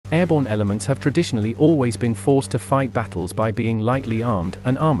Airborne elements have traditionally always been forced to fight battles by being lightly armed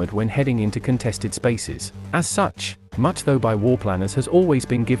and armored when heading into contested spaces. As such, much though by war planners has always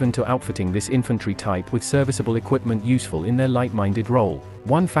been given to outfitting this infantry type with serviceable equipment useful in their light-minded role.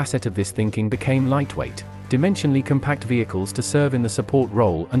 One facet of this thinking became lightweight, dimensionally compact vehicles to serve in the support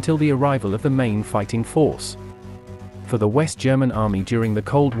role until the arrival of the main fighting force. For the West German Army during the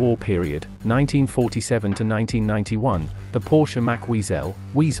Cold War period, 1947 to 1991, the Porsche Mack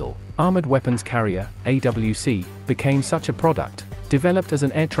Wiesel Armored Weapons Carrier, AWC, became such a product, developed as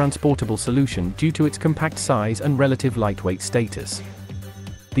an air-transportable solution due to its compact size and relative lightweight status.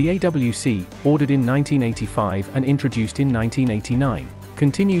 The AWC, ordered in 1985 and introduced in 1989,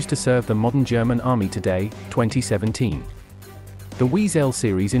 continues to serve the modern German Army today, 2017. The Wiesel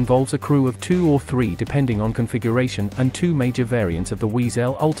series involves a crew of 2 or 3 depending on configuration, and 2 major variants of the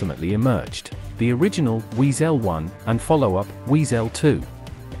Wiesel ultimately emerged: the original, Wiesel 1, and follow-up, Wiesel 2.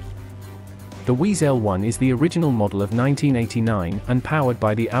 The Wiesel 1 is the original model of 1989 and powered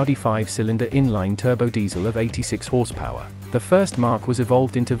by the Audi 5-cylinder inline turbo diesel of 86 horsepower. The first mark was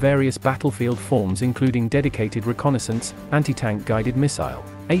evolved into various battlefield forms including dedicated reconnaissance, anti-tank guided missile,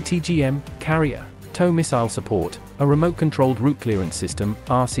 ATGM, carrier, tow missile support, a remote-controlled route clearance system,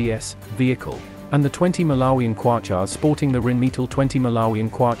 RCS, vehicle, and the 20 Malawian Quachars sporting the Rheinmetall 20 Malawian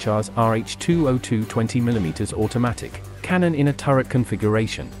Quachars RH202 20mm automatic cannon in a turret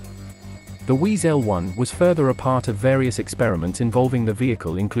configuration. The Wiesel 1 was further a part of various experiments involving the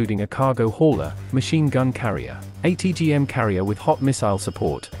vehicle, including a cargo hauler, machine gun carrier, ATGM carrier with hot missile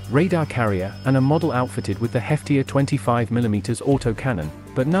support, radar carrier, and a model outfitted with the heftier 25mm autocannon,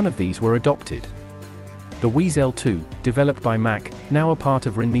 but none of these were adopted. The Wiesel 2, developed by Mack, now a part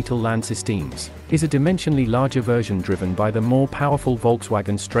of Rheinmetall Landsysteme, is a dimensionally larger version driven by the more powerful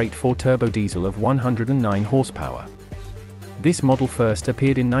Volkswagen straight 4 turbo diesel of 109 horsepower. This model first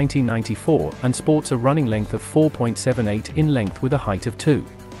appeared in 1994 and sports a running length of 4.78 in length with a height of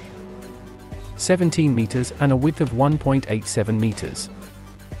 2.17 meters and a width of 1.87 meters.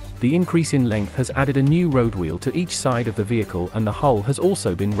 The increase in length has added a new road wheel to each side of the vehicle, and the hull has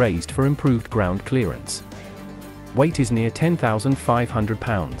also been raised for improved ground clearance. Weight is near 10,500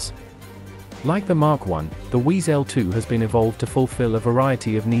 pounds. Like the Mark I, the Wiesel 2 has been evolved to fulfill a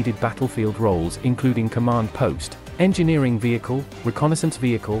variety of needed battlefield roles, including command post, engineering vehicle, reconnaissance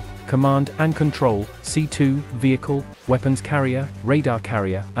vehicle, command and control, C2 vehicle, weapons carrier, radar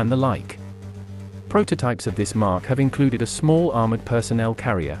carrier, and the like. Prototypes of this mark have included a small armored personnel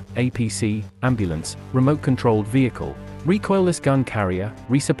carrier, APC, ambulance, remote-controlled vehicle, recoilless gun carrier,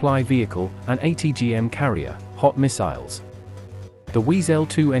 resupply vehicle, and ATGM carrier, hot missiles. The Wiesel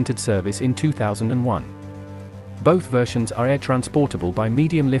 2 entered service in 2001. Both versions are air-transportable by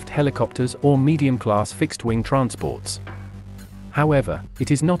medium-lift helicopters or medium-class fixed-wing transports. However,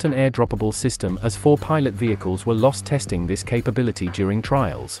 it is not an air-droppable system, as 4 pilot vehicles were lost testing this capability during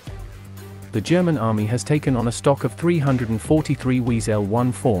trials. The German Army has taken on a stock of 343 Wiesel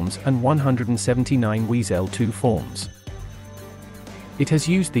 1 forms and 179 Wiesel 2 forms. It has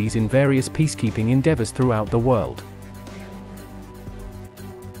used these in various peacekeeping endeavors throughout the world.